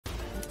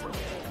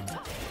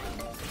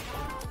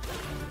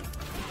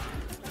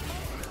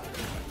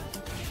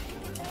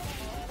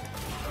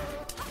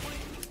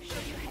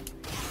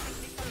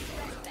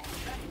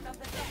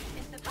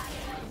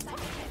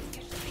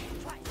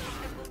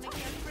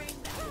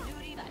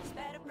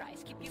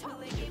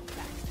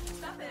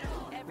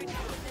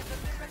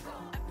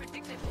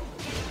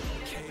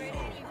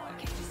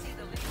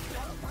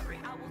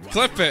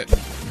Clip it.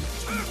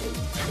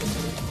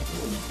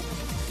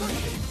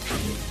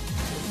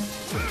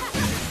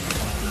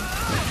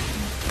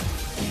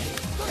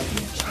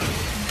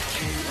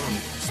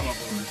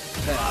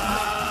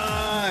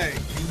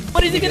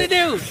 What is he gonna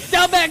do?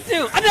 Down back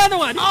two. Another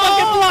one. He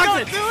fucking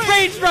blocks it.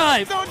 Range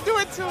drive. Don't do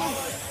it to him.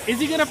 Is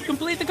he gonna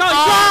complete the combo?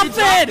 Drops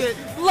it.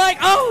 Like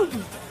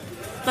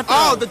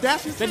the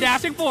dashing. The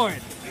dashing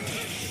forward.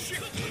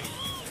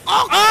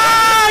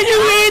 Oh,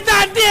 you eat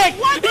that dick!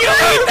 What? You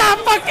eat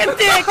that fucking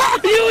dick!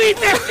 You eat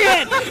that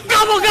shit!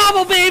 Gobble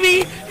gobble,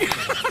 baby!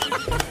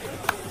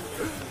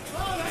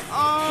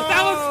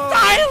 That was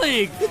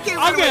styling!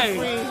 Okay,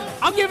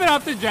 I'll give it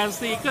up to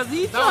Jesse because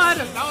he thought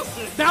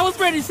that was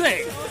pretty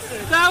sick.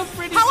 That was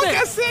pretty sick. How was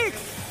that sick?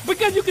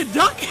 Because you could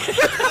duck it.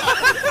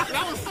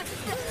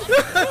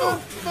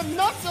 the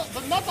nuts of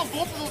both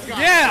of those guys.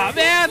 Yeah,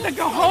 man, the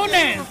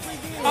cojones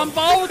on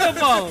both of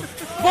them.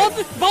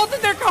 Both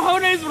of their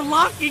cojones were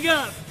locking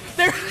up.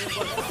 They're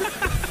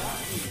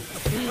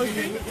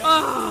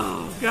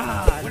oh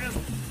god.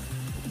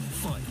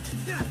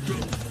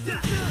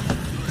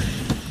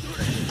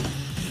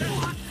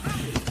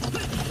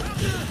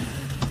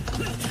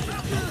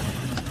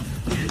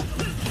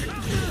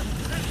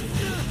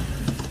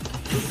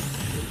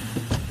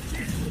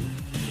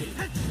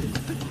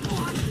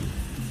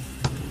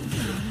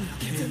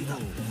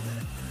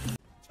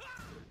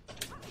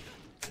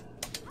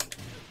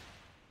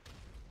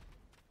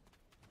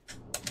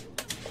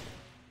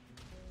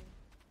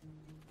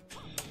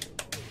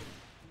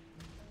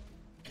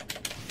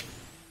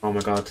 Oh my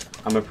god,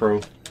 I'm a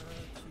pro.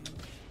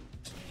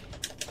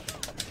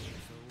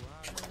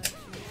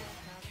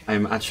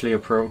 I'm actually a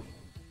pro.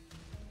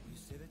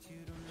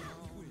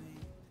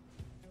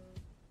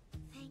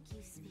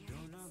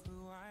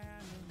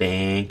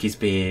 Thank you,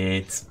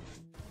 Spirits.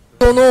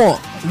 この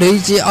レイ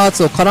ジアー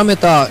ツを絡め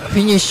たフ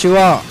ィニッシュ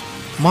は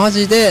マ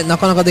ジでな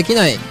かなかでき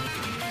ないフ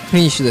ィ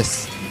ニッシュで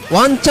す。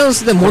ワンチャン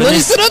スでものに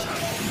する。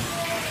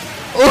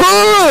お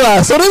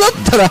お、それだっ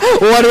たら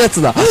終わるや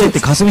つだ。焦って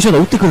霞翔太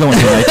打ってくるかも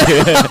しれないって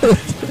いう。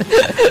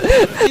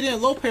He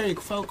didn't low parry,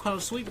 fell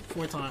crouch sweep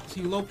 4 times.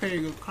 He low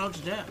parry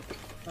crouch jab.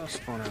 I was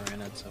spawning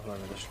ran into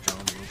whoever the strong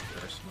move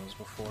person was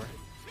before.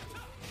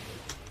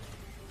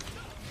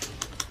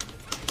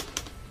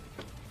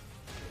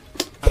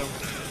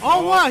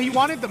 Oh wow, he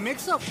wanted the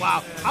mix up?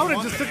 Wow, I would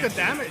have just took the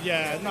damage.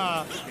 Yeah,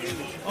 nah.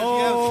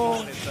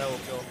 Oh,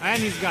 and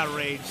he's got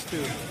rage too.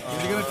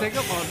 Is he gonna take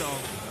him? Oh no.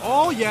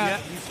 Oh yeah.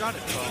 He's got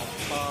it.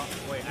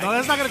 Wait. No,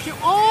 that's not gonna kill.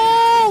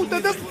 Oh,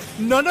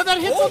 none of that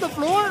hits on the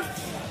floor.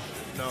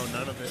 No,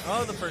 none of it.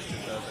 Oh, the first two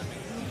does, I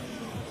think.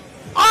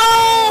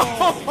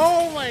 Oh!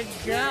 Oh my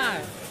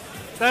god.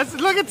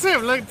 Look at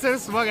Tim. Look at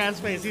Tim's smug ass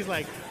face. He's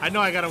like, I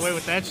know I got away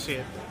with that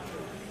shit.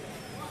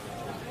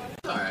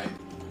 It's alright.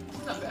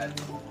 It's not bad.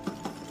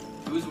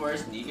 Who's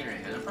worse, Negan or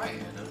Anna? Probably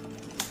Anna.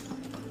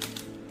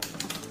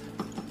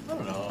 I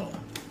don't know.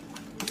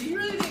 Do you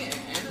really think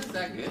Anna's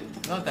that good?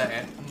 Not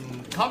that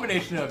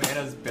combination of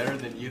Anna's better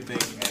than you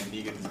think and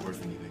Negan is worse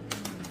than you think.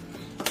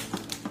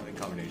 I think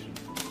combination.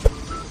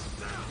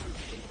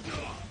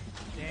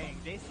 Dang,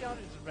 Dacian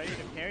is ready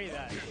to parry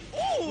that.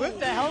 With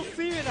the health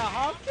seam and a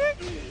hop kick?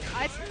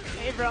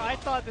 Hey bro, I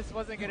thought this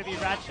wasn't gonna be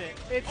Ratchet.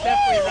 It's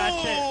definitely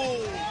Ratchet.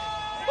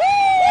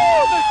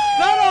 Woo! The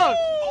setup!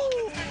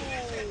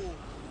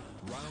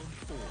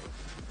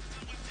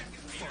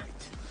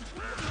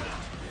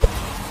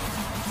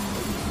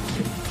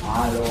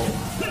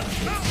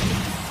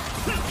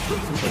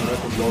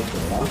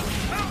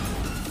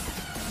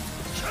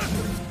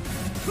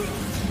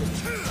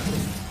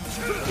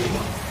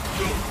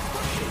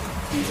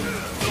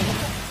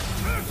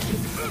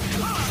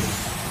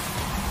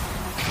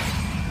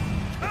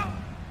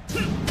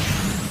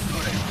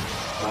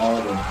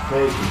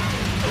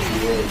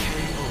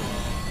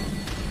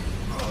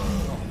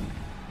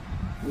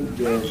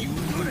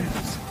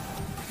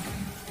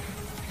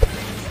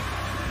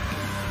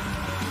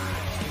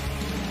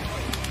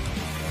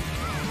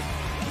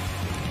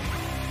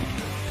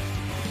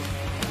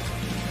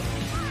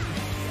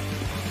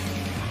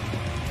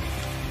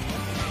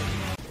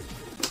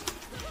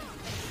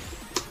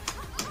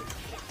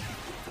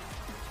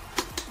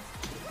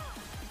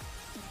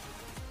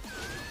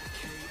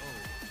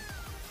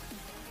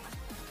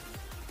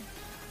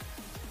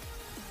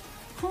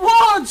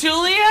 Whoa,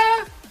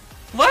 Julia!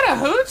 What a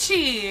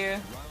hoochie!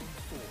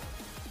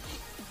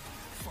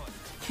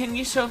 Can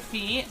you show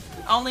feet?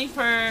 Only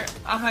for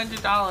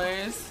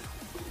 $100.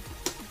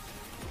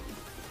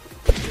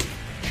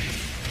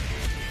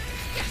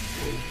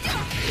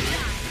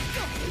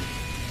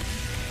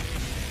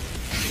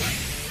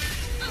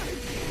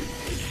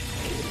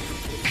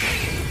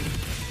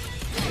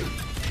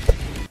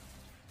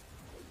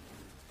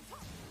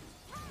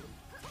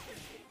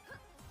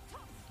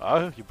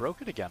 Oh, you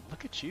broke it again.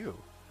 Look at you.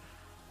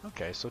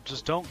 Okay, so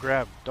just don't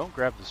grab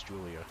this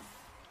Julia.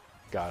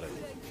 Got it.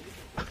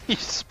 He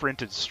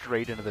sprinted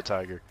straight into the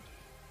tiger.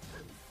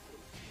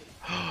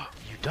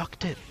 You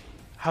ducked it.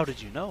 How did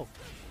you know?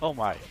 Oh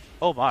my.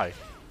 Oh my.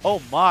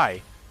 Oh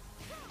my.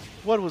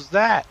 What was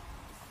that?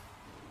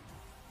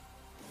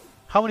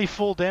 How many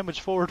full damage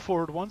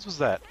forward ones was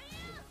that?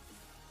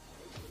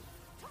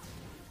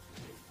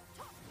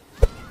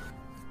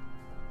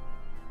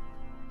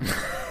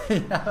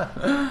 Yeah,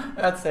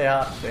 that's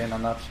Heihachi in a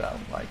nutshell.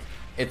 Like,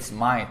 it's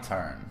my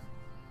turn.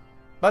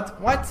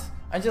 But what?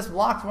 I just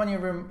blocked one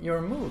of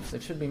your moves.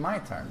 It should be my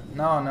turn.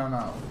 No.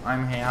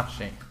 I'm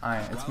Heihachi.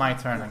 It's my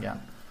turn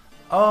again.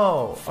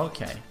 Oh,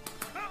 okay.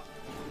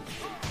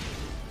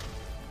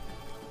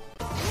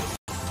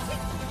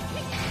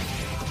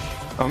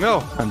 Oh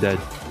no, I'm dead.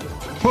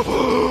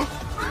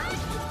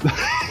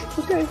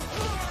 Okay.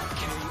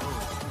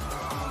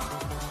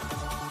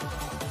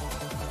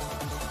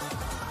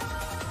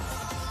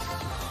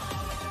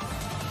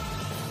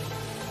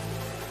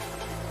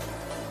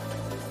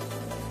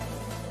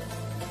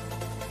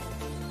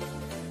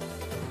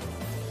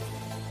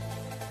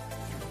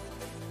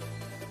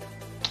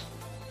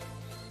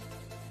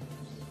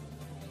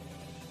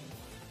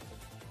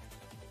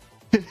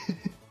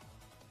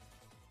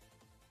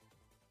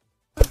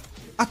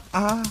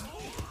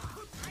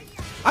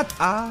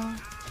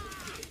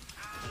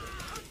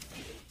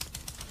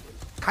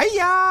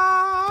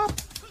 Hiya!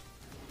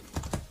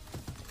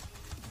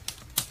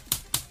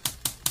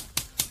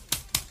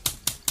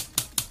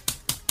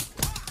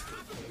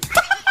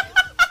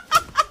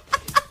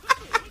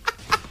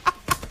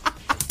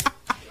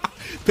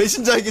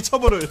 배신자에게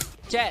처벌을.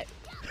 Chat.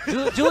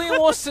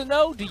 Julian wants to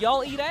know, do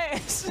y'all eat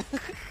ass?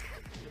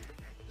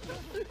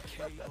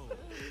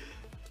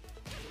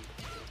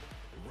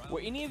 Were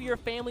any of your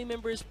family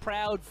members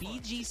proud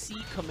BGC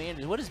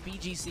commanders? What is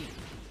BGC?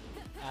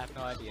 I have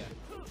no idea.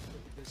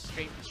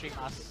 Stream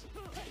us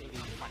any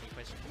funny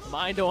questions.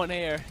 Mind on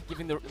air,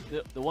 giving the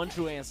one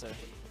true answer.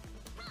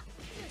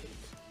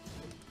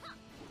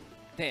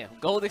 Damn,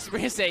 Gold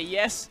Experience say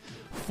yes,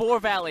 4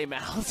 valet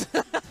mouths.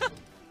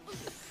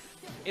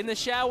 In the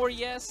shower,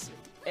 yes,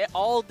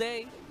 all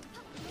day.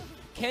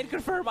 Can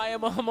confirm I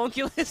am a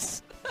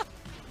homunculus.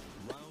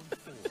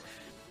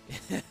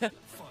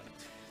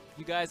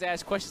 You guys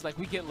ask questions like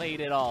we get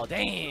laid at all.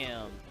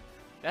 Damn,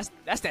 that's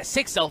that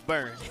sick self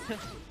burn.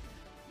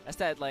 That's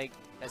that like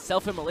that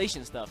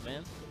self-immolation stuff,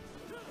 man.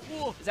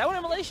 Is that what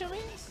immolation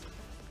means?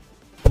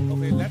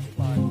 Okay, let's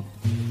fly.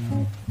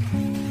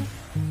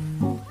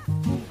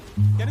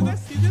 Can you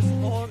guys see this,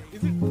 or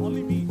is it only